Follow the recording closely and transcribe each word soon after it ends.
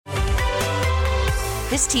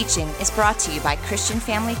This teaching is brought to you by Christian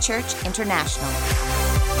Family Church International.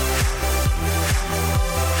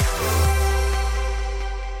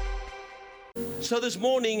 So this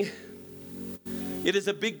morning, it is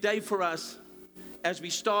a big day for us as we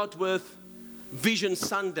start with Vision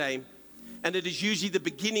Sunday. And it is usually the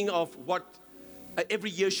beginning of what every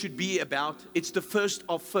year should be about. It's the first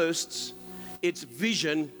of firsts. It's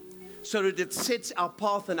vision, so that it sets our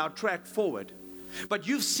path and our track forward. But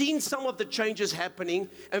you've seen some of the changes happening,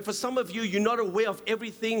 and for some of you, you're not aware of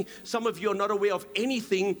everything. Some of you are not aware of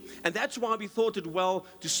anything, and that's why we thought it well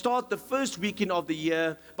to start the first weekend of the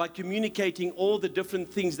year by communicating all the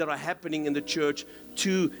different things that are happening in the church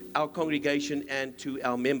to our congregation and to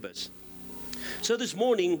our members. So this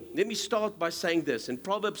morning, let me start by saying this. In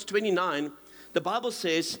Proverbs 29, the Bible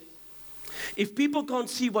says, if people can't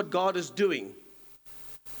see what God is doing,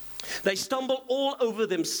 they stumble all over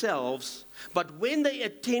themselves, but when they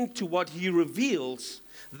attend to what He reveals,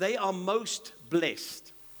 they are most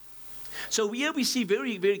blessed. So here we see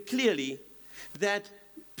very, very clearly that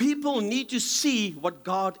people need to see what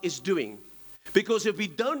God is doing. Because if we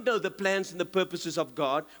don't know the plans and the purposes of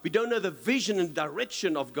God, we don't know the vision and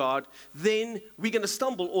direction of God, then we're going to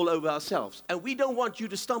stumble all over ourselves. And we don't want you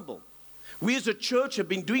to stumble. We as a church have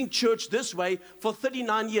been doing church this way for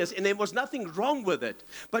 39 years, and there was nothing wrong with it.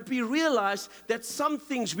 But we realized that some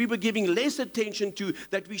things we were giving less attention to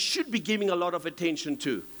that we should be giving a lot of attention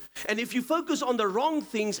to. And if you focus on the wrong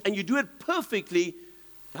things and you do it perfectly,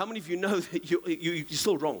 how many of you know that you're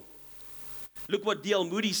still wrong? Look what D.L.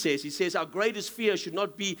 Moody says. He says, our greatest fear should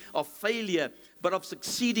not be of failure, but of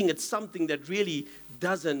succeeding at something that really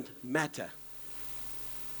doesn't matter.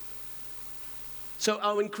 So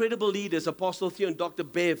our incredible leaders, Apostle Theo and Dr.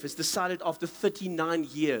 Bev, has decided after 39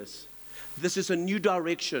 years, this is a new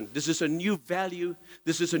direction, this is a new value,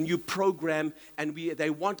 this is a new program, and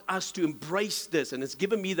they want us to embrace this. And it's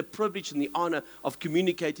given me the privilege and the honor of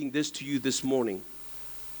communicating this to you this morning.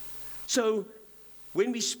 So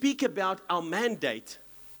when we speak about our mandate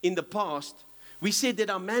in the past, we said that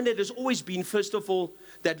our mandate has always been, first of all,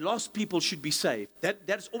 that lost people should be saved.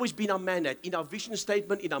 That's always been our mandate in our vision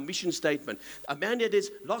statement, in our mission statement. Our mandate is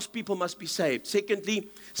lost people must be saved. Secondly,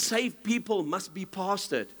 saved people must be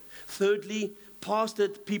pastored. Thirdly,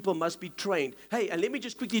 pastored people must be trained. Hey, and let me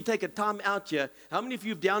just quickly take a time out here. How many of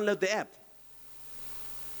you have downloaded the app?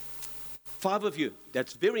 5 of you.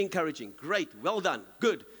 That's very encouraging. Great. Well done.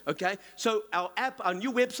 Good. Okay. So our app, our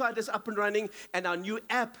new website is up and running, and our new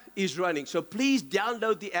app is running. So please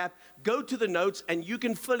download the app, go to the notes, and you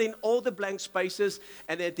can fill in all the blank spaces.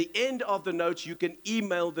 And at the end of the notes, you can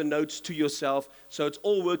email the notes to yourself. So it's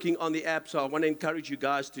all working on the app. So I want to encourage you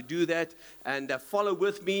guys to do that and follow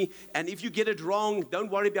with me. And if you get it wrong, don't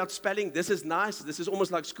worry about spelling. This is nice. This is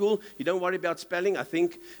almost like school. You don't worry about spelling, I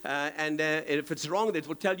think. And if it's wrong, it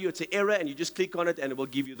will tell you it's an error, and you just click on it, and it will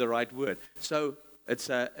give you the right word. So it's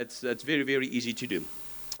very, very easy to do.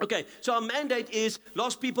 Okay, so our mandate is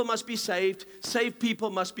lost people must be saved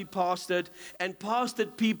people must be pastored, and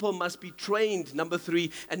pastored people must be trained, number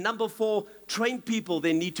 3. And number 4, trained people,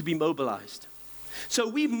 they need to be mobilized. So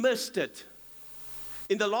we missed it.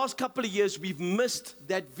 In the last couple of years, we've missed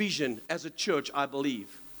that vision as a church, I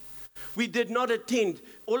believe. We did not attend.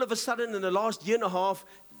 All of a sudden, in the last year and a half,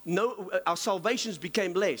 our salvations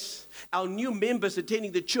became less. Our new members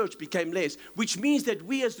attending the church became less, which means that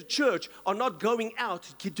we as the church are not going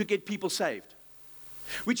out to get people saved.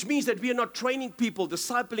 Which means that we are not training people,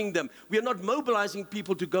 discipling them. We are not mobilizing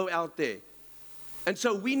people to go out there. And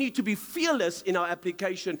so we need to be fearless in our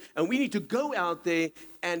application, and we need to go out there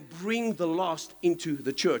and bring the lost into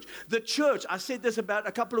the church. The church, I said this about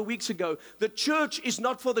a couple of weeks ago, the church is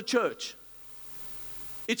not for the church.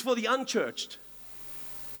 It's for the unchurched.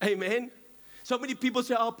 Amen. So many people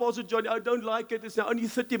say, oh, Pastor John, I don't like it. It's an only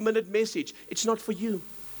 30-minute message. It's not for you.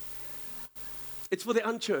 It's for the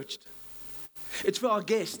unchurched. It's for our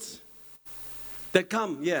guests that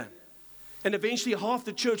come, yeah. And eventually half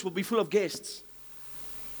the church will be full of guests.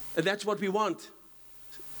 And that's what we want,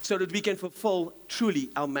 so that we can fulfill truly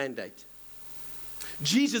our mandate.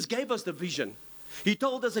 Jesus gave us the vision. He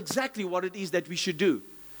told us exactly what it is that we should do.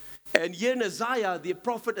 And here in Isaiah, the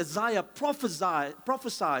prophet Isaiah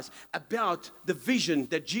prophesies about the vision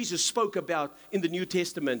that Jesus spoke about in the New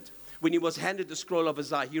Testament when he was handed the scroll of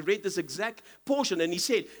Isaiah. He read this exact portion and he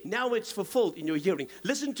said, now it's fulfilled in your hearing.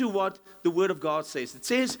 Listen to what the word of God says. It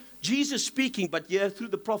says, Jesus speaking, but here through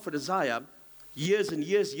the prophet Isaiah, years and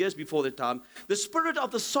years before the time, the Spirit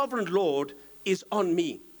of the Sovereign Lord is on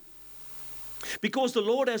me, because the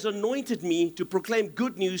Lord has anointed me to proclaim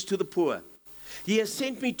good news to the poor. He has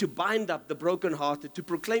sent me to bind up the brokenhearted, to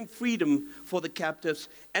proclaim freedom for the captives,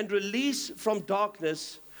 and release from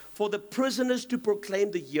darkness for the prisoners, to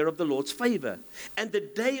proclaim the year of the Lord's favor, and the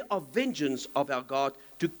day of vengeance of our God,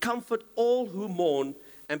 to comfort all who mourn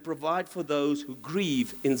and provide for those who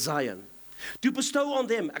grieve in Zion. To bestow on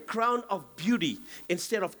them a crown of beauty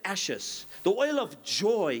instead of ashes, the oil of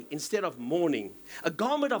joy instead of mourning, a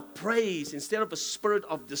garment of praise instead of a spirit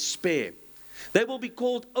of despair. They will be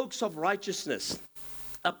called oaks of righteousness,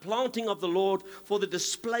 a planting of the Lord for the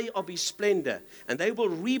display of his splendor. And they will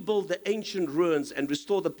rebuild the ancient ruins and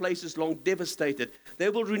restore the places long devastated. They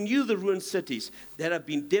will renew the ruined cities that have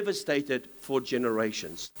been devastated for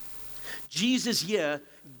generations. Jesus here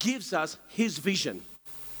gives us his vision.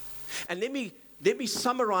 And let me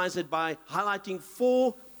summarize it by highlighting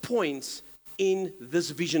 4 points in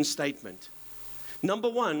this vision statement. Number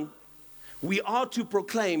 1, we are to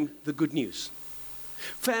proclaim the good news.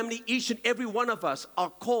 Family, each and every one of us are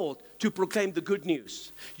called to proclaim the good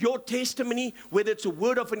news. Your testimony, whether it's a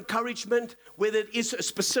word of encouragement, whether it is a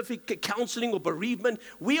specific counseling or bereavement,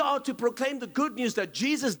 we are to proclaim the good news that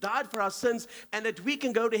Jesus died for our sins and that we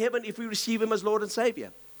can go to heaven if we receive him as Lord and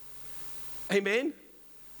Savior. Amen?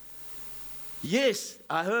 Yes,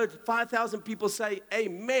 I heard 5,000 people say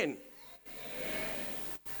amen.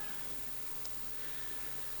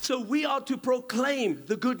 So we are to proclaim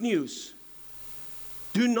the good news.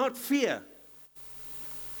 Do not fear.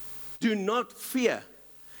 Do not fear.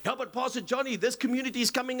 How about Pastor Johnny? This community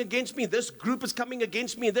is coming against me. This group is coming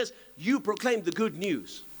against me. You proclaim the good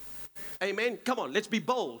news. Amen. Come on, let's be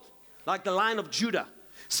bold, like the Lion of Judah.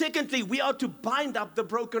 Secondly, we are to bind up the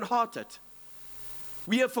brokenhearted.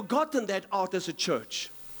 We have forgotten that art as a church.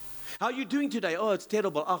 How are you doing today? Oh, it's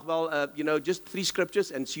terrible. Oh, well, just 3 scriptures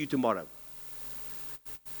and see you tomorrow.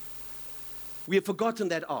 We have forgotten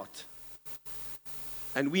that art.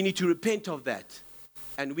 And we need to repent of that.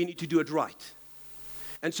 And we need to do it right.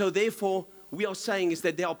 And so therefore, we are saying is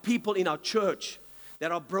that there are people in our church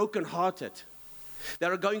that are brokenhearted,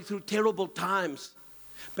 that are going through terrible times.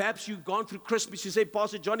 Perhaps you've gone through Christmas. You say,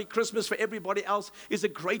 Pastor Johnny, Christmas for everybody else is a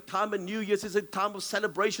great time, and New Year's is a time of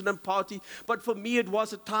celebration and party. But for me, it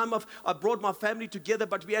was a time I brought my family together,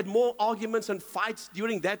 but we had more arguments and fights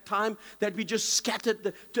during that time that we just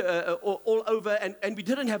scattered all over, and we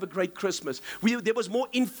didn't have a great Christmas. There was more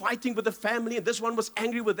infighting with the family, and this one was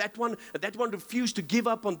angry with that one, and that one refused to give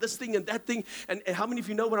up on this thing and that thing. And how many of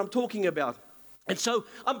you know what I'm talking about? And so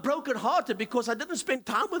I'm brokenhearted because I didn't spend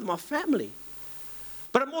time with my family.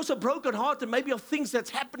 But I'm also brokenhearted maybe of things that's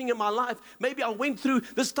happening in my life. Maybe I went through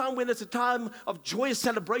this time when it's a time of joyous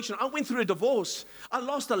celebration. I went through a divorce. I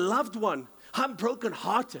lost a loved one. I'm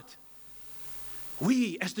brokenhearted.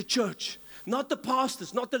 We as the church, not the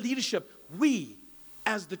pastors, not the leadership, we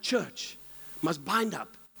as the church must bind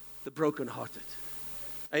up the brokenhearted.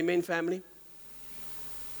 Amen, family?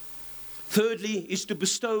 Thirdly is to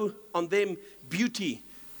bestow on them beauty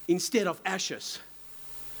instead of ashes.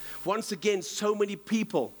 Once again, so many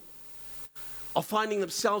people are finding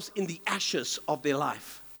themselves in the ashes of their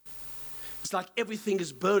life. It's like everything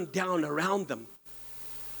is burned down around them.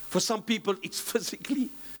 For some people, it's physically.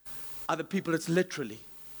 Other people, it's literally.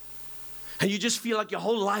 And you just feel like your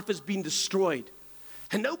whole life has been destroyed.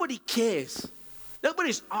 And nobody cares.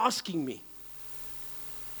 Nobody's asking me.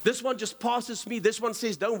 This one just passes me. This one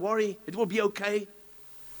says, don't worry, it will be okay.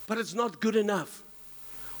 But it's not good enough.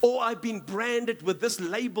 Or I've been branded with this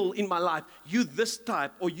label in my life. You this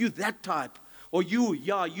type, or you that type. Or you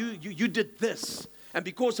did this. And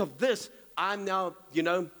because of this, I'm now,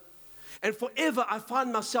 And forever I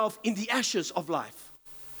find myself in the ashes of life.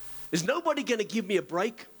 Is nobody going to give me a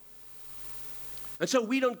break? And so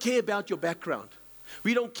we don't care about your background.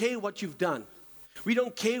 We don't care what you've done. We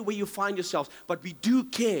don't care where you find yourself. But we do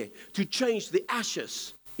care to change the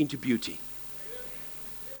ashes into beauty.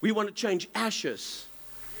 We want to change ashes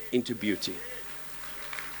into beauty.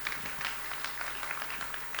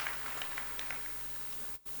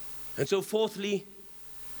 And so fourthly,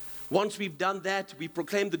 once we've done that, we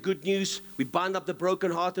proclaim the good news, we bind up the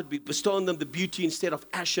brokenhearted, we bestow on them the beauty instead of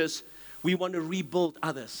ashes. We want to rebuild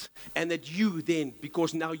others. And that you then,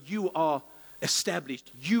 because now you are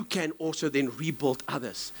established, you can also then rebuild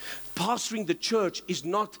others. Pastoring the church is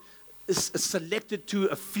not selected to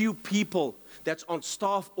a few people that's on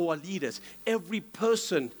staff or leaders. Every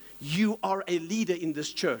person, you are a leader in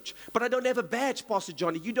this church. But I don't have a badge, Pastor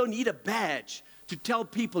Johnny. You don't need a badge to tell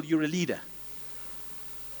people you're a leader.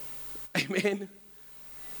 Amen.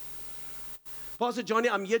 Pastor Johnny,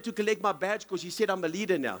 I'm here to collect my badge because you said I'm a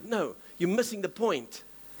leader now. No, you're missing the point.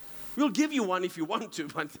 We'll give you one if you want to,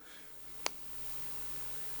 but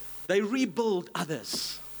they rebuild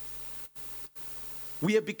others.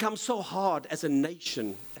 We have become so hard as a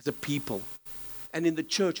nation, as a people. And in the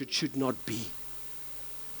church, it should not be.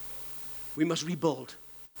 We must rebuild.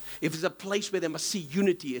 If there's a place where they must see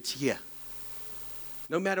unity, it's here.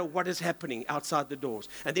 No matter what is happening outside the doors.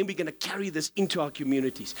 And then we're going to carry this into our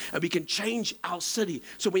communities. And we can change our city.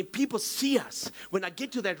 So when people see us, when I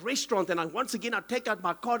get to that restaurant and I take out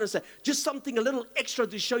my card and say, just something a little extra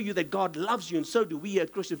to show you that God loves you. And so do we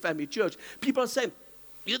at Christian Family Church. People are saying,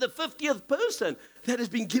 you're the 50th person that has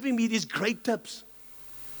been giving me these great tips.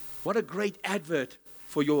 What a great advert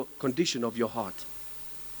for your condition of your heart.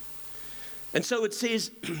 And so it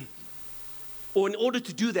says, or in order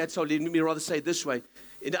to do that, so let me rather say it this way.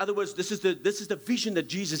 In other words, this is the vision that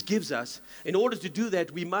Jesus gives us. In order to do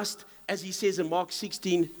that, we must, as he says in Mark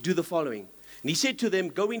 16, do the following. And he said to them,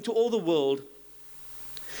 go into all the world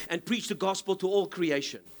and preach the gospel to all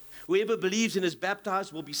creation. Whoever believes and is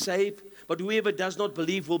baptized will be saved, but whoever does not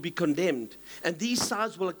believe will be condemned. And these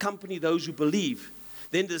signs will accompany those who believe.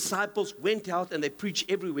 Then the disciples went out and they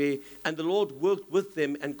preached everywhere, and the Lord worked with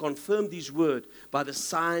them and confirmed his word by the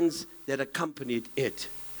signs that accompanied it.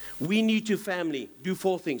 We need to, family, do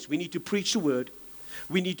 4 things. We need to preach the word.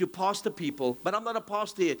 We need to pastor people. But I'm not a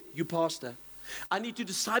pastor yet. You pastor. I need to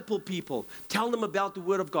disciple people. Tell them about the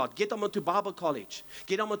word of God. Get them onto Bible college.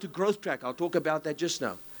 Get them onto Growth Track. I'll talk about that just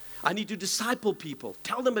now. I need to disciple people.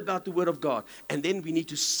 Tell them about the word of God. And then we need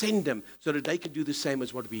to send them so that they can do the same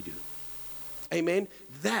as what we do. Amen.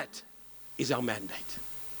 That is our mandate.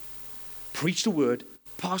 Preach the word,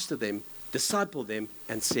 pastor them, disciple them,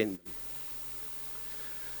 and send them.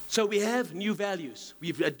 So we have new values.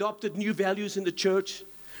 We've adopted new values in the church.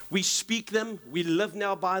 We speak them. We live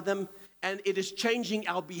now by them. And it is changing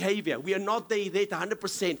our behavior. We are not there yet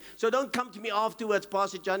 100%. So don't come to me afterwards,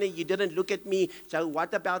 Pastor Johnny, you didn't look at me. So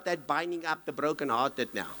what about that binding up the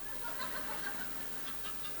brokenhearted now?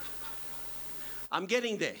 I'm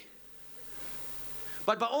getting there.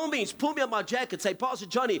 But by all means, pull me on my jacket. Say, Pastor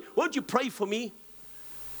Johnny, won't you pray for me?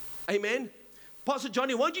 Amen. Pastor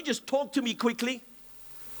Johnny, won't you just talk to me quickly?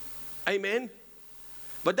 Amen.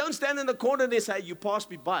 But don't stand in the corner and say, you passed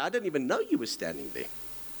me by. I didn't even know you were standing there.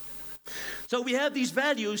 So we have these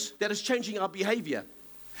values that is changing our behavior.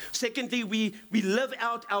 Secondly, we live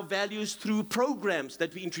out our values through programs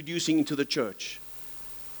that we're introducing into the church.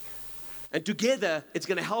 And together, it's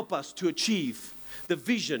going to help us to achieve the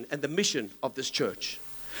vision and the mission of this church.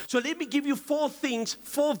 So let me give you 4 things,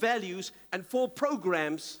 4 values, and 4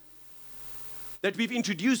 programs that we've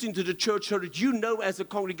introduced into the church so that you know as a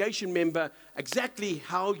congregation member exactly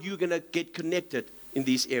how you're going to get connected in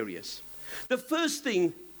these areas. The first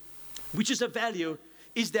thing, which is a value,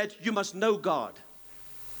 is that you must know God.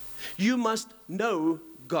 You must know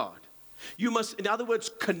God. You must, in other words,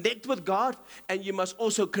 connect with God, and you must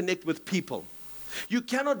also connect with people. You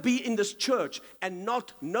cannot be in this church and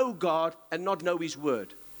not know God and not know his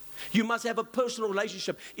word. You must have a personal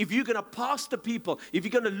relationship. If you're going to pastor people, if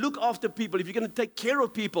you're going to look after people, if you're going to take care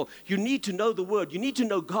of people, you need to know the word. You need to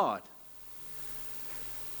know God.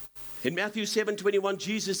 In Matthew 7:21,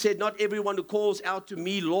 Jesus said, not everyone who calls out to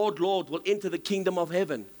me, Lord, Lord, will enter the kingdom of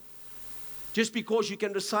heaven. Just because you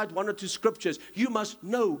can recite 1 or 2 scriptures, you must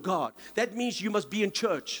know God. That means you must be in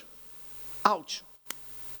church. Ouch.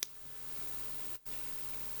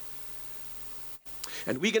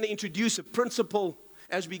 And we're going to introduce a principle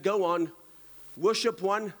as we go on. Worship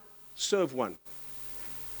one, serve one.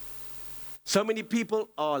 So many people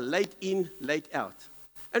are late in, late out.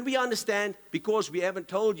 And we understand because we haven't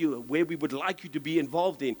told you where we would like you to be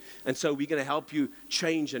involved in. And so we're going to help you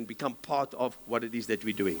change and become part of what it is that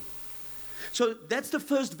we're doing. So that's the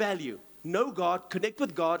first value. Know God, connect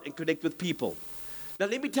with God, and connect with people. Now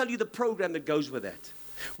let me tell you the program that goes with that.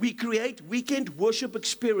 We create weekend worship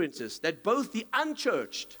experiences that both the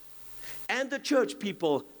unchurched and the church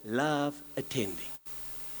people love attending.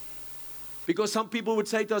 Because some people would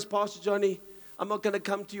say to us, Pastor Johnny, I'm not going to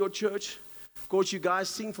come to your church. Of course, you guys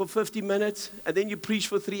sing for 50 minutes, and then you preach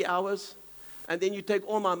for 3 hours, and then you take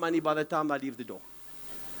all my money by the time I leave the door.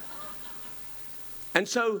 And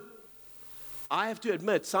so, I have to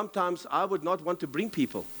admit, sometimes I would not want to bring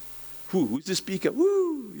people. Who's the speaker?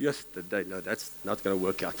 Woo, yesterday. No, that's not going to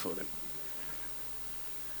work out for them.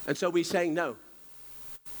 And so we're saying, no.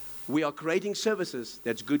 We are creating services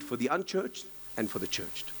that's good for the unchurched and for the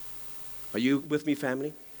churched. Are you with me,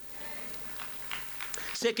 family?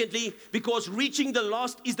 Secondly, because reaching the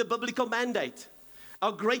lost is the biblical mandate.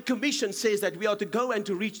 Our Great Commission says that we are to go and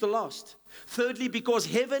to reach the lost. Thirdly, because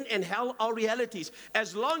heaven and hell are realities.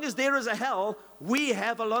 As long as there is a hell, we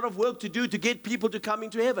have a lot of work to do to get people to come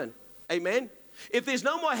into heaven. Amen? If there's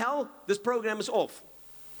no more hell, this program is off.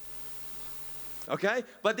 Okay?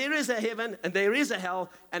 But there is a heaven and there is a hell,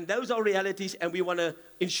 and those are realities, and we want to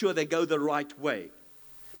ensure they go the right way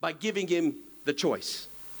by giving him the choice.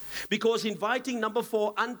 Because inviting, number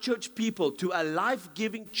 4, unchurched people to a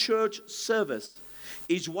life-giving church service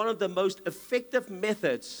is one of the most effective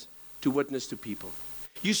methods to witness to people.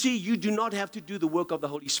 You see, you do not have to do the work of the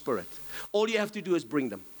Holy Spirit. All you have to do is bring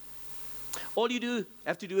them. All you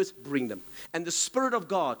have to do is bring them. And the Spirit of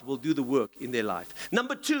God will do the work in their life.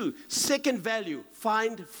 Number 2, second value,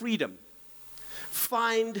 find freedom.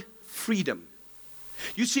 Find freedom.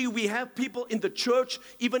 You see, we have people in the church,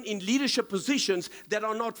 even in leadership positions, that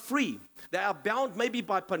are not free. They are bound maybe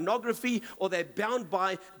by pornography, or they're bound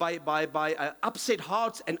by upset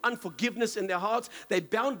hearts and unforgiveness in their hearts. They're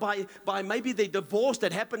bound by maybe their divorce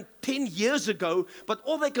that happened 10 years ago, but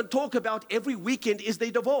all they can talk about every weekend is their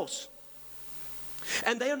divorce.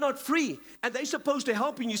 And they are not free. And they're supposed to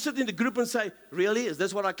help you. And you sit in the group and say, really? Is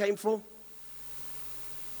this what I came for?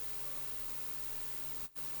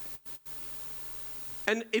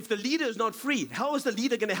 And if the leader is not free, how is the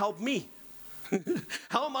leader going to help me?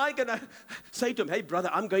 How am I going to say to him, hey, brother,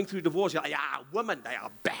 I'm going through divorce? Yeah, women, they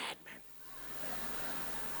are bad, man.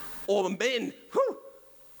 Or men,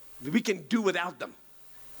 we can do without them.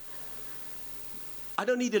 I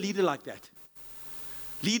don't need a leader like that.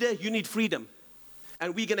 Leader, you need freedom.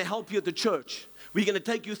 And we're going to help you at the church. We're going to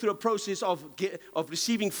take you through a process of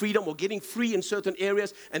receiving freedom or getting free in certain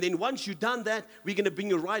areas. And then once you've done that, we're going to bring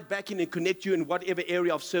you right back in and connect you in whatever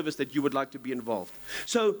area of service that you would like to be involved.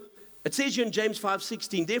 So it says here in James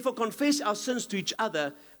 5:16, therefore confess our sins to each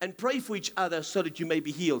other and pray for each other so that you may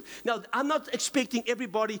be healed. Now, I'm not expecting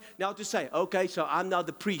everybody now to say, okay, so I'm now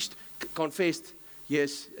the priest, confessed.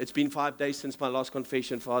 Yes, it's been 5 days since my last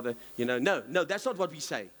confession, Father. No, that's not what we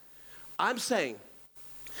say. I'm saying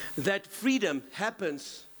that freedom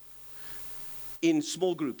happens in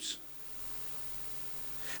small groups.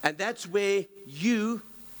 And that's where you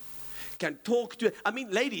can talk to,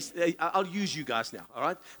 ladies, I'll use you guys now, all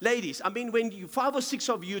right? Ladies, when you 5 or 6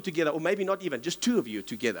 of you together, or maybe not even, just 2 of you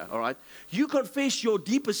together, all right? You confess your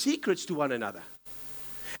deeper secrets to one another.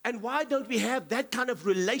 And why don't we have that kind of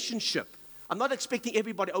relationship? I'm not expecting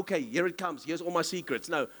everybody, okay, here it comes, here's all my secrets.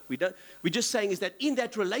 No, we don't. We're just saying is that in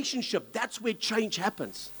that relationship, that's where change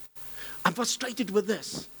happens. I'm frustrated with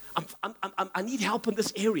this. I need help in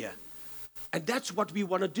this area. And that's what we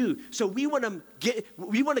want to do. So we want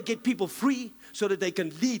to get people free so that they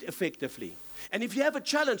can lead effectively. And if you have a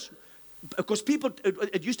challenge, because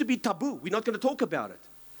it used to be taboo, we're not going to talk about it.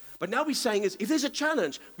 But now we're saying is, if there's a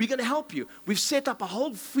challenge, we're going to help you. We've set up a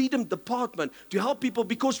whole freedom department to help people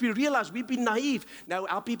because we realize we've been naive. Now,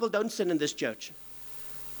 our people don't sin in this church.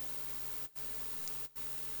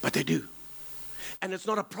 But they do. And it's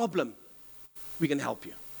not a problem. We can help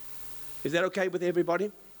you. Is that okay with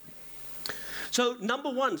everybody? So,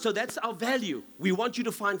 number 1, so that's our value. We want you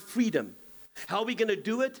to find freedom. How are we going to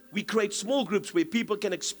do it? We create small groups where people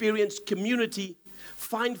can experience community,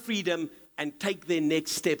 find freedom, and take their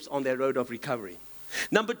next steps on their road of recovery.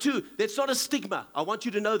 Number 2, that's not a stigma. I want you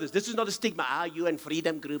to know this. This is not a stigma. You in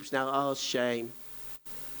freedom groups now. Oh, shame.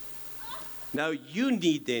 No, you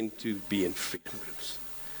need then to be in freedom groups.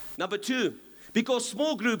 Number 2, because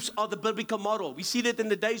small groups are the biblical model. We see that in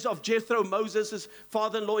the days of Jethro, Moses'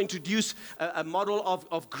 father-in-law introduced a model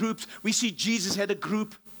of groups. We see Jesus had a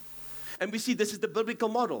group. And we see this is the biblical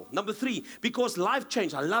model. Number 3, because life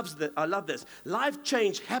change, I love this. Life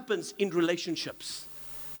change happens in relationships.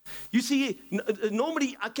 You see,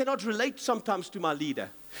 normally I cannot relate sometimes to my leader.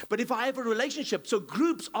 But if I have a relationship, so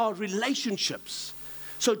groups are relationships.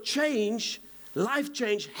 So life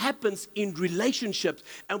change happens in relationships.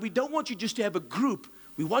 And we don't want you just to have a group.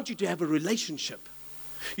 We want you to have a relationship.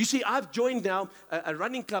 You see, I've joined now a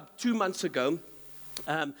running club 2 months ago.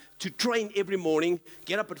 To train every morning,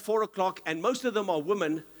 get up at 4 o'clock, and most of them are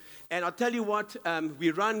women. And I'll tell you what, we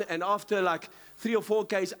run, and after like 3 or 4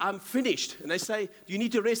 Ks, I'm finished. And they say, do you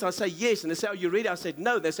need to rest? I say, yes. And they say, are you ready? I said,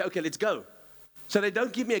 no. They say, okay, let's go. So they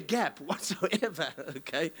don't give me a gap whatsoever,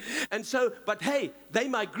 okay? And so, but hey, they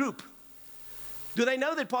my group. Do they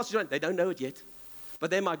know that Pastor John? They don't know it yet, but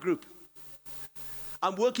they're my group.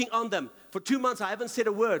 I'm working on them. For 2 months, I haven't said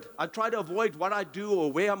a word. I try to avoid what I do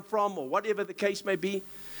or where I'm from or whatever the case may be.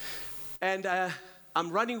 And I'm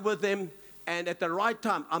running with them. And at the right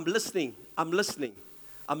time, I'm listening. I'm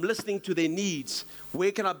listening to their needs.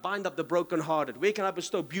 Where can I bind up the brokenhearted? Where can I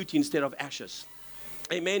bestow beauty instead of ashes?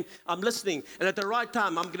 Amen. I'm listening. And at the right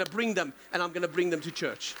time, I'm going to bring them. And I'm going to bring them to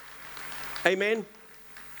church. Amen.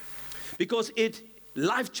 Because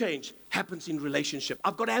life change happens in relationship.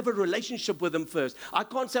 I've got to have a relationship with them first. I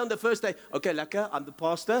can't say on the first day, okay, Laka, I'm the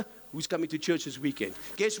pastor who's coming to church this weekend.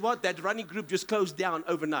 Guess what? That running group just closed down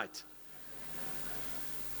overnight.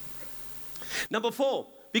 Number 4,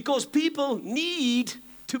 because people need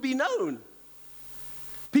to be known.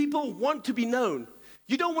 People want to be known.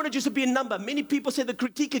 You don't want to just be a number. Many people say the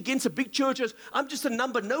critique against a big church is, I'm just a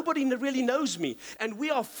number. Nobody really knows me. And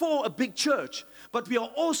we are for a big church. But we are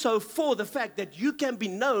also for the fact that you can be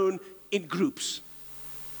known in groups.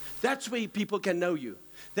 That's where people can know you.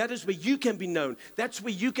 That is where you can be known. That's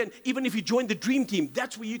where you can, even if you join the dream team,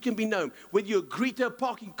 that's where you can be known. Whether you're a greeter,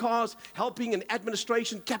 parking cars, helping in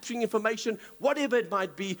administration, capturing information, whatever it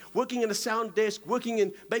might be, working in a sound desk, working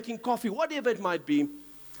in making coffee, whatever it might be,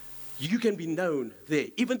 you can be known there.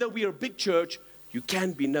 Even though we are a big church, you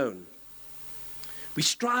can be known. We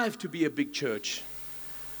strive to be a big church,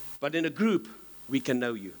 but in a group, we can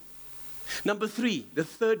know you. Number 3, the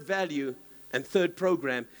third value and third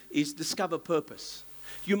program is discover purpose.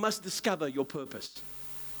 You must discover your purpose.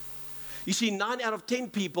 You see, 9 out of 10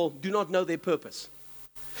 people do not know their purpose.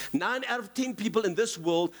 9 out of 10 people in this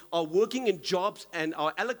world are working in jobs and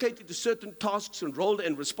are allocated to certain tasks and roles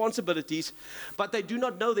and responsibilities, but they do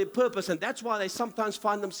not know their purpose, and that's why they sometimes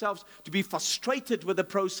find themselves to be frustrated with the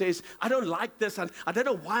process. I don't like this, and I don't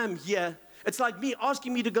know why I'm here. It's like me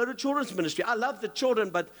asking me to go to children's ministry. I love the children,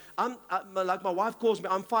 but I'm like my wife calls me,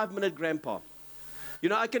 I'm 5-minute grandpa. You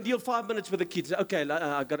know, I can deal 5 minutes with the kids. Okay,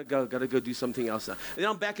 I gotta go do something else now. And then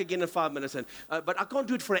I'm back again in 5 minutes, but I can't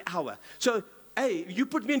do it for an hour. So, hey, you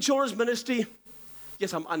put me in children's ministry,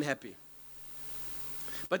 yes, I'm unhappy.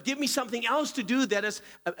 But give me something else to do that is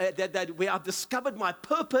that where I've discovered my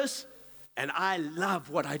purpose, and I love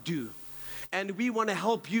what I do. And we want to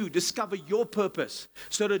help you discover your purpose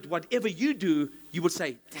so that whatever you do, you would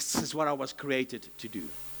say, this is what I was created to do.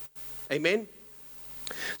 Amen?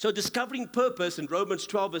 So discovering purpose in Romans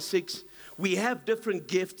 12 verse 6, we have different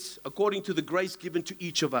gifts according to the grace given to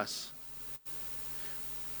each of us.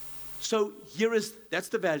 So that's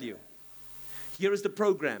the value. Here is the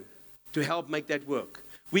program to help make that work.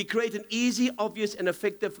 We create an easy, obvious, and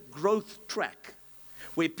effective growth track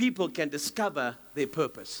where people can discover their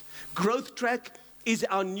purpose. Growth track is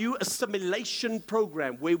our new assimilation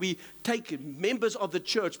program where we take members of the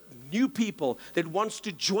church, new people that wants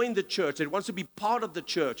to join the church, that wants to be part of the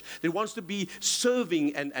church, that wants to be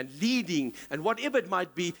serving and leading and whatever it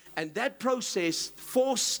might be. And that process,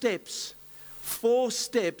 4 steps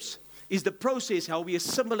is the process how we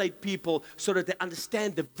assimilate people so that they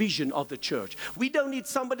understand the vision of the church. We don't need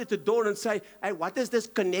somebody at the door and say, hey, what does this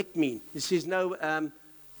connect mean? He says, no, I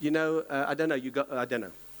don't know. I don't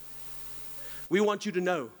know. We want you to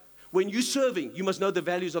know. When you're serving, you must know the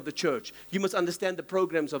values of the church. You must understand the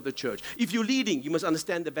programs of the church. If you're leading, you must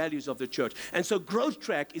understand the values of the church. And so Growth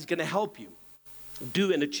Track is going to help you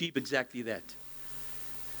do and achieve exactly that.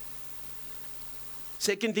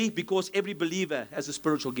 Secondly, because every believer has a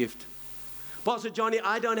spiritual gift. Pastor Johnny,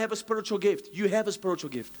 I don't have a spiritual gift. You have a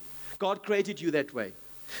spiritual gift. God created you that way.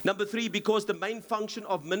 Number 3, because the main function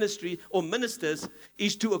of ministry or ministers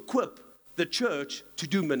is to equip the church to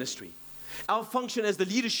do ministry. Our function as the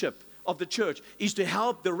leadership of the church is to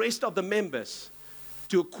help the rest of the members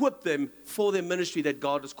to equip them for their ministry that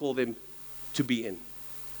God has called them to be in.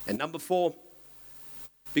 And number 4,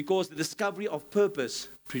 because the discovery of purpose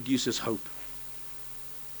produces hope.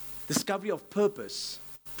 Discovery of purpose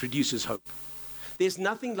produces hope. There's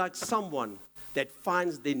nothing like someone that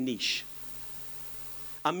finds their niche.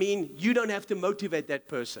 I mean, you don't have to motivate that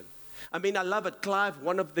person. I mean, I love it. Clive,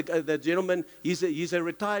 one of the gentlemen, he's a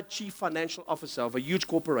retired chief financial officer of a huge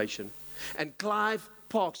corporation. And Clive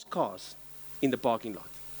parks cars in the parking lot.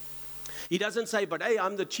 He doesn't say, but hey,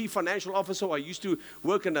 I'm the chief financial officer. I used to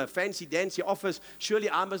work in a fancy dancy office. Surely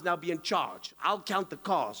I must now be in charge. I'll count the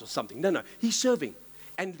cars or something. No. He's serving.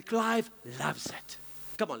 And Clive loves it.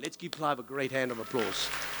 Come on, let's give Clive a great hand of applause.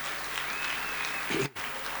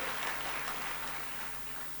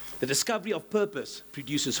 The discovery of purpose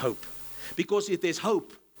produces hope. Because if there's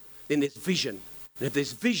hope, then there's vision. And if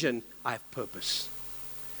there's vision, I have purpose.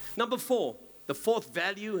 Number 4, the 4th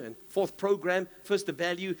value and 4th program. First, the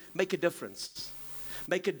value, make a difference.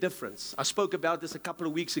 Make a difference. I spoke about this a couple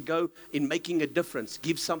of weeks ago in making a difference.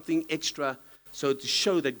 Give something extra so to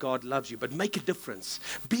show that God loves you. But make a difference.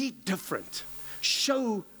 Be different.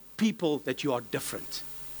 Show people that you are different.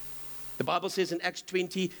 The Bible says in Acts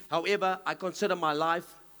 20, however, I consider my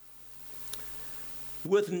life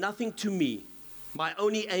worth nothing to me. My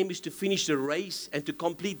only aim is to finish the race and to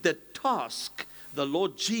complete the task the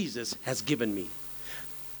Lord Jesus has given me.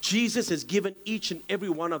 Jesus has given each and every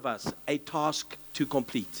one of us a task to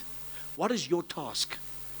complete. What is your task?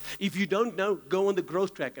 If you don't know, go on the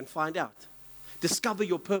growth track and find out. Discover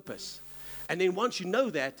your purpose. And then once you know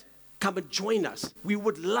that, come and join us. We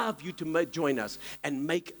would love you to join us and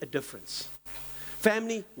make a difference.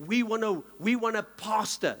 Family, we want to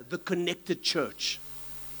pastor the connected church.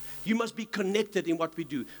 You must be connected in what we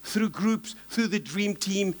do. Through groups, through the dream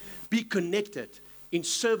team, be connected in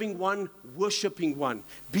serving one, worshiping one,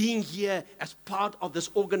 being here as part of this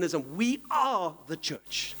organism. We are the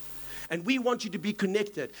church. And we want you to be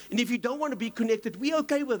connected. And if you don't want to be connected, we're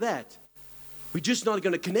okay with that. We're just not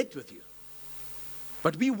going to connect with you.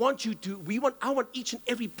 But I want each and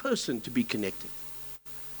every person to be connected.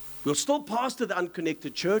 We'll still pastor the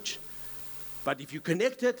unconnected church, but if you're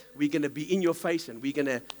connected, we're going to be in your face and we're going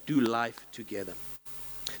to do life together.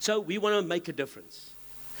 So we want to make a difference.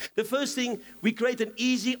 The first thing, we create an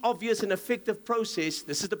easy, obvious, and effective process.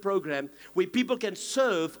 This is the program where people can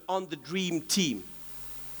serve on the dream team.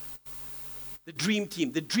 The dream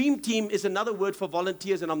team. The dream team is another word for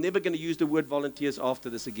volunteers, and I'm never going to use the word volunteers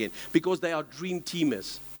after this again, because they are dream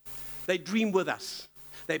teamers. They dream with us.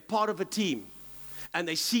 They're part of a team, and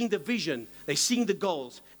they're seeing the vision, they're seeing the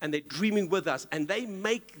goals, and they're dreaming with us, and they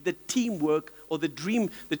make the teamwork, or the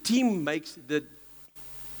team makes the,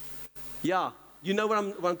 you know what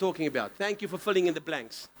I'm talking about. Thank you for filling in the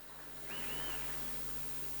blanks.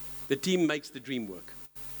 The team makes the dream work.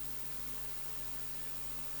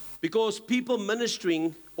 Because people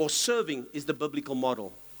ministering or serving is the biblical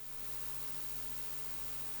model.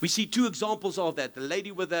 We see two examples of that.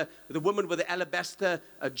 The woman with the alabaster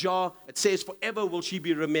jar, it says, forever will she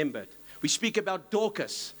be remembered. We speak about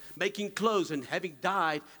Dorcas making clothes and having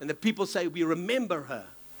died, and the people say, we remember her.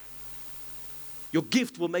 Your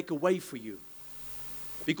gift will make a way for you.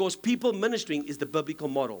 Because people ministering is the biblical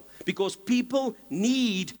model. Because people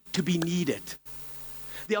need to be needed.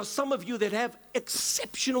 There are some of you that have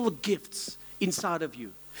exceptional gifts inside of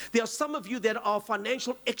you. There are some of you that are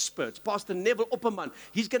financial experts. Pastor Neville Opperman,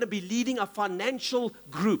 he's going to be leading a financial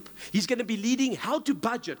group. He's going to be leading how to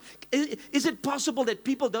budget. Is it possible that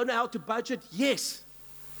people don't know how to budget? Yes.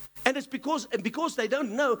 And it's because they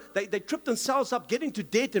don't know, they trip themselves up, get into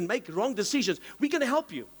debt and make wrong decisions. We're going to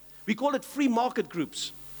help you. We call it free market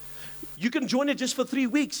groups. You can join it just for 3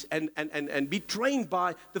 weeks and be trained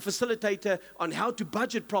by the facilitator on how to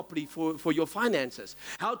budget properly for your finances,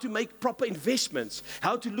 how to make proper investments,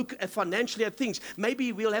 how to look at financially at things.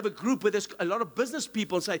 Maybe we'll have a group where there's a lot of business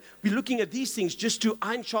people and say, we're looking at these things just to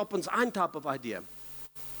iron sharpens iron type of idea.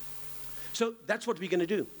 So that's what we're going to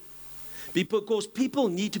do. Because people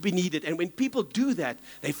need to be needed. And when people do that,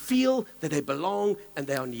 they feel that they belong and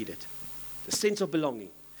they are needed. The sense of belonging.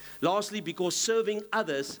 Lastly, because serving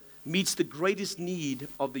others meets the greatest need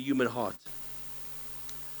of the human heart.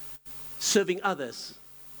 Serving others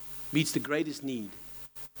meets the greatest need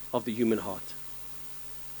of the human heart.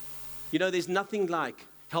 You know, there's nothing like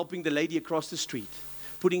helping the lady across the street,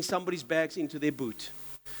 putting somebody's bags into their boot,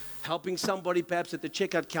 helping somebody perhaps at the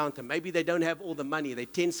checkout counter. Maybe they don't have all the money. They're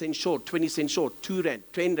 10 cents short, 20 cents short, 2 rand,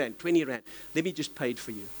 10 rand, 20 rand. Let me just pay it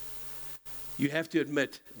for you. You have to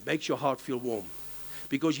admit, it makes your heart feel warm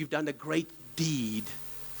because you've done a great deed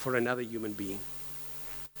for another human being.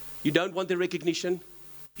 You don't want the recognition.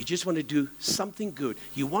 You just want to do something good.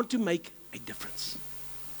 You want to make a difference.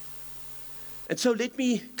 And so let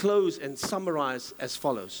me close and summarize as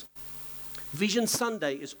follows. Vision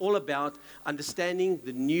Sunday is all about understanding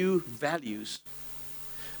the new values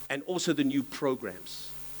and also the new programs.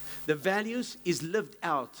 The values is lived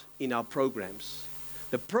out in our programs.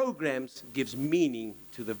 The programs gives meaning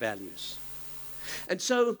to the values. And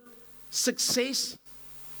so success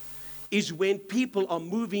is when people are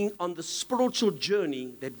moving on the spiritual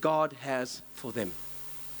journey that God has for them.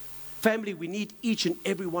 Family, we need each and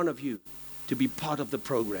every one of you to be part of the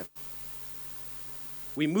program.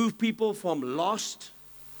 We move people from lost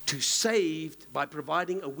to saved by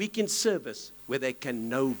providing a weekend service where they can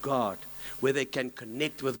know God, where they can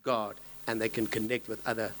connect with God, and they can connect with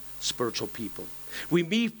other spiritual people. We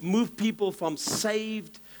move people from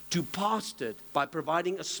saved to pastored by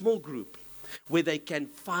providing a small group where they can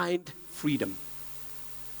find freedom.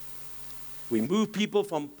 We move people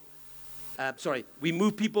from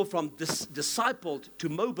discipled to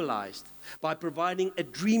mobilized by providing a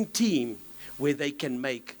dream team where they can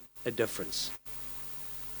make a difference.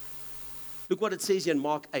 Look what it says here in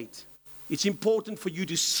Mark 8. It's important for you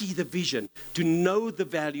to see the vision, to know the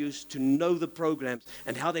values, to know the programs,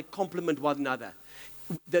 and how they complement one another.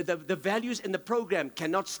 The values in the program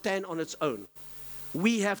cannot stand on its own.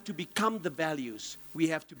 We have to become the values. We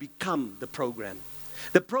have to become the program.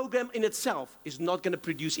 The program in itself is not going to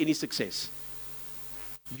produce any success.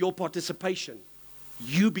 Your participation,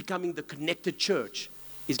 you becoming the connected church,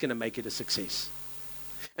 is going to make it a success.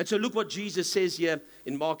 And so look what Jesus says here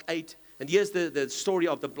in Mark 8. And here's the story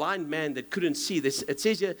of the blind man that couldn't see. It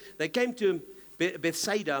says here, they came to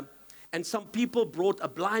Bethsaida, and some people brought a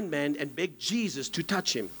blind man and begged Jesus to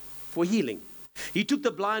touch him for healing. He took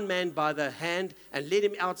the blind man by the hand and led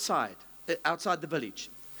him outside the village.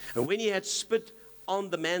 And when he had spit on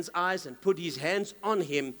the man's eyes and put his hands on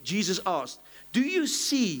him, Jesus asked, "Do you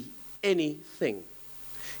see anything?"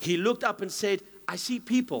 He looked up and said, "I see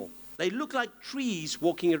people. They look like trees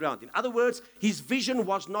walking around." In other words, his vision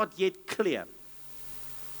was not yet clear.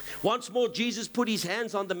 Once more, Jesus put his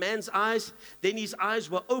hands on the man's eyes. Then his eyes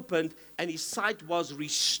were opened and his sight was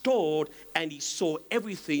restored and he saw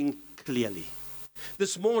everything clearly.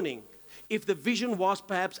 This morning, if the vision was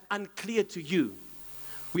perhaps unclear to you,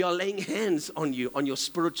 we are laying hands on you, on your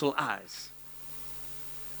spiritual eyes,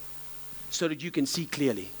 so that you can see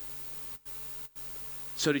clearly.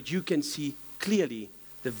 So that you can see clearly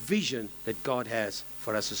the vision that God has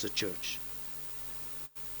for us as a church.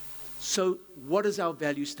 So what is our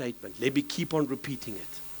value statement? Let me keep on repeating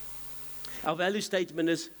it. Our value statement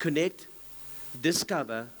is connect,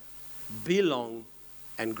 discover, belong,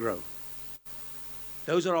 and grow.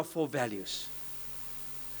 Those are our 4 values.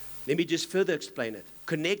 Let me just further explain it.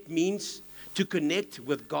 Connect means to connect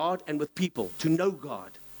with God and with people, to know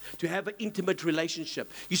God, to have an intimate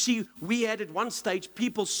relationship. You see, we had at one stage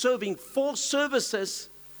people serving 4 services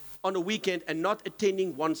on a weekend and not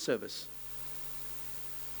attending 1 service.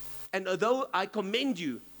 And although I commend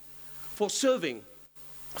you for serving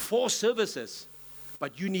 4 services,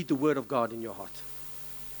 but you need the Word of God in your heart.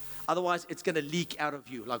 Otherwise, it's going to leak out of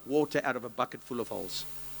you like water out of a bucket full of holes.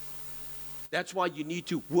 That's why you need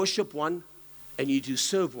to worship one and you need to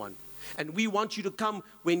serve one. And we want you to come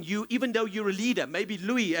when you, even though you're a leader, maybe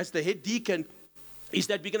Louis as the head deacon, is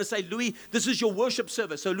that we're going to say, "Louis, this is your worship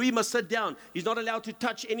service. So Louis must sit down. He's not allowed to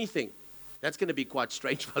touch anything." That's going to be quite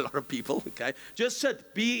strange for a lot of people, okay? Just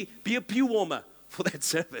sit. Be a pew warmer for that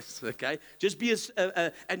service, okay? Just be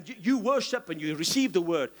and you worship and you receive the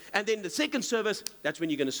word. And then the second service, that's when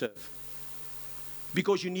you're going to serve.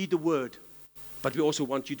 Because you need the word. But we also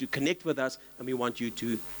want you to connect with us and we want you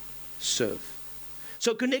to serve.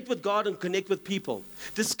 So connect with God and connect with people.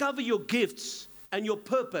 Discover your gifts and your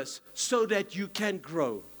purpose so that you can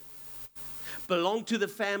grow. Belong to the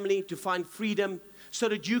family to find freedom so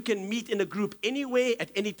that you can meet in a group anywhere at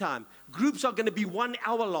any time. Groups are going to be 1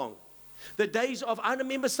 hour long. The days of, I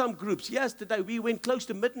remember some groups, yesterday we went close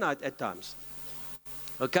to midnight at times.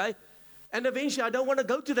 Okay? And eventually I don't want to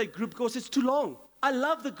go to that group because it's too long. I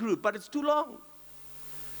love the group, but it's too long.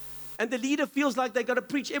 And the leader feels like they got to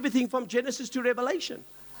preach everything from Genesis to Revelation.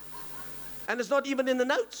 And it's not even in the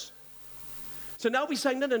notes. So now we're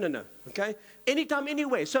saying, no, okay? Anytime,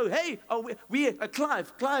 anywhere. So, hey,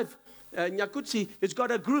 Clive Nyakutsi has got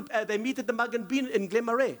a group. They meet at the Mug and Bean in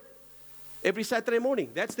Glenmarais every Saturday morning.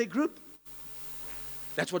 That's their group.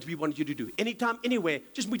 That's what we want you to do. Anytime, anywhere,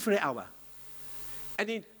 just meet for an hour. And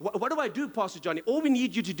then, what do I do, Pastor Johnny? All we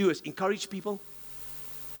need you to do is encourage people.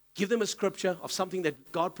 Give them a scripture of something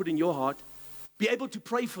that God put in your heart. Be able to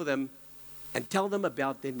pray for them and tell them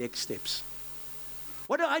about their next steps.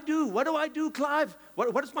 What do I do? What do I do, Clive?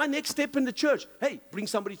 What is my next step in the church? Hey, bring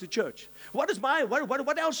somebody to church. What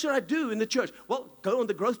else should I do in the church? Well, go on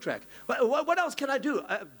the growth track. What else can I do?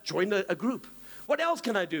 Join a group. What else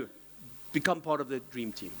can I do? Become part of the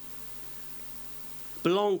dream team.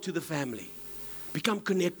 Belong to the family. Become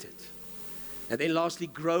connected. And then lastly,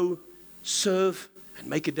 grow, serve, and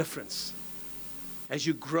make a difference. As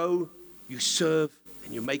you grow, you serve,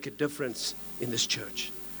 and you make a difference in this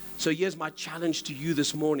church. So here's my challenge to you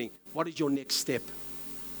this morning. What is your next step?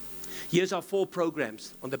 Here's our 4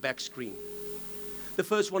 programs on the back screen. The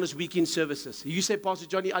first one is weekend services. You say, Pastor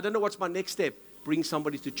Johnny, I don't know what's my next step. Bring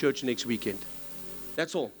somebody to church next weekend.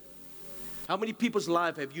 That's all. How many people's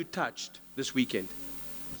lives have you touched this weekend?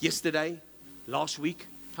 Yesterday? Last week?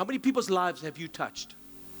 How many people's lives have you touched?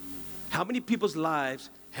 How many people's lives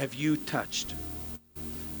have you touched?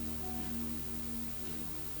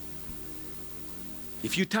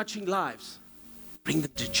 If you're touching lives, bring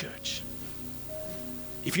them to church.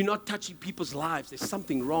 If you're not touching people's lives, there's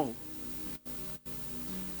something wrong.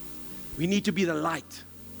 We need to be the light.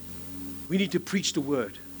 We need to preach the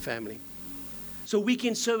word, family. So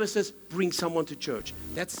weekend services, bring someone to church.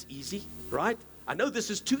 That's easy, right? I know this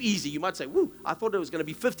is too easy. You might say, woo, I thought it was going to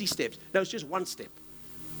be 50 steps. No, it's just 1 step.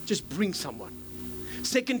 Just bring someone.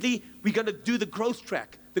 Secondly, we're going to do the growth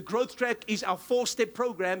track. The growth track is our 4-step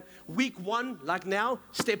program. Week 1, like now,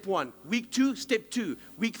 step 1. Week 2, step 2.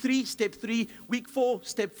 Week 3, step 3. Week 4,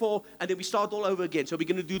 step 4. And then we start all over again. So we're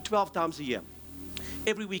going to do 12 times a year.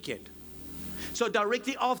 Every weekend. So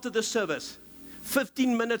directly after the service,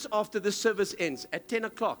 15 minutes after the service ends, at 10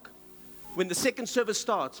 o'clock, when the second service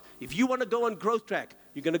starts, if you want to go on Growth Track,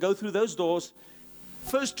 you're going to go through those doors.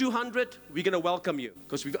 First 200, we're going to welcome you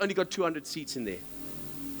because we've only got 200 seats in there.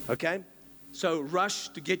 Okay? So rush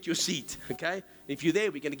to get your seat. Okay? If you're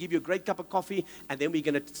there, we're going to give you a great cup of coffee, and then we're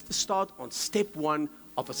going to start on step 1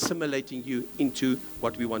 of assimilating you into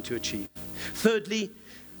what we want to achieve. Thirdly,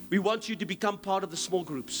 we want you to become part of the small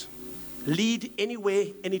groups. Lead anywhere,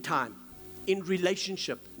 anytime. In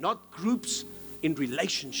relationship, not groups, in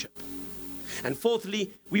relationship. And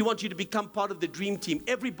fourthly, we want you to become part of the dream team.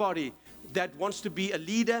 Everybody that wants to be a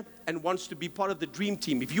leader and wants to be part of the dream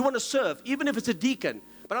team. If you want to serve, even if it's a deacon,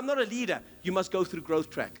 but I'm not a leader, you must go through Growth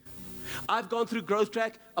Track. I've gone through Growth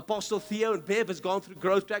Track. Apostle Theo and Bev has gone through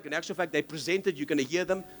Growth Track. In actual fact, they presented. You're going to hear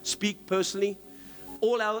them speak personally.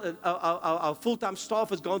 All our full-time staff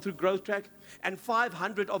has gone through Growth Track. And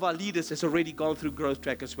 500 of our leaders has already gone through Growth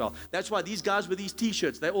Track as well. That's why these guys with these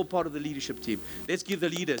T-shirts, they're all part of the leadership team. Let's give the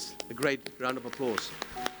leaders a great round of applause.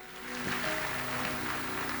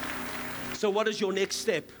 So what is your next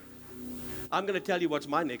step? I'm going to tell you what's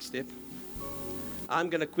my next step. I'm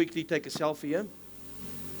going to quickly take a selfie here.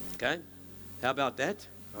 Okay? How about that?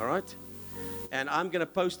 All right? And I'm going to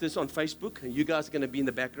post this on Facebook, and you guys are going to be in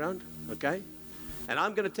the background. Okay? And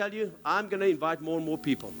I'm going to tell you, I'm going to invite more and more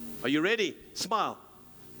people. Are you ready? Smile.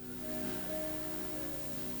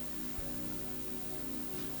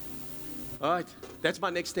 All right. That's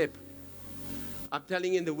my next step. I'm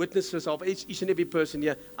telling you, in the witnesses of each and every person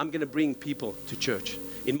here, I'm going to bring people to church.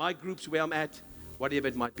 In my groups where I'm at, whatever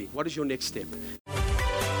it might be. What is your next step?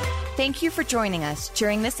 Thank you for joining us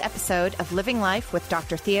during this episode of Living Life with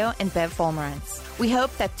Dr. Theo and Bev Wolmarans. We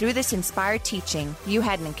hope that through this inspired teaching, you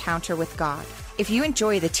had an encounter with God. If you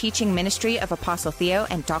enjoy the teaching ministry of Apostle Theo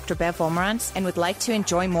and Dr. Bev Wolmarans and would like to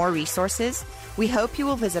enjoy more resources, we hope you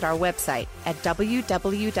will visit our website at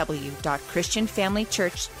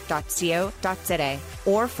www.christianfamilychurch.co.za,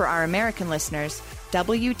 or for our American listeners,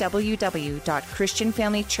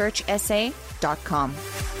 www.christianfamilychurchsa.com.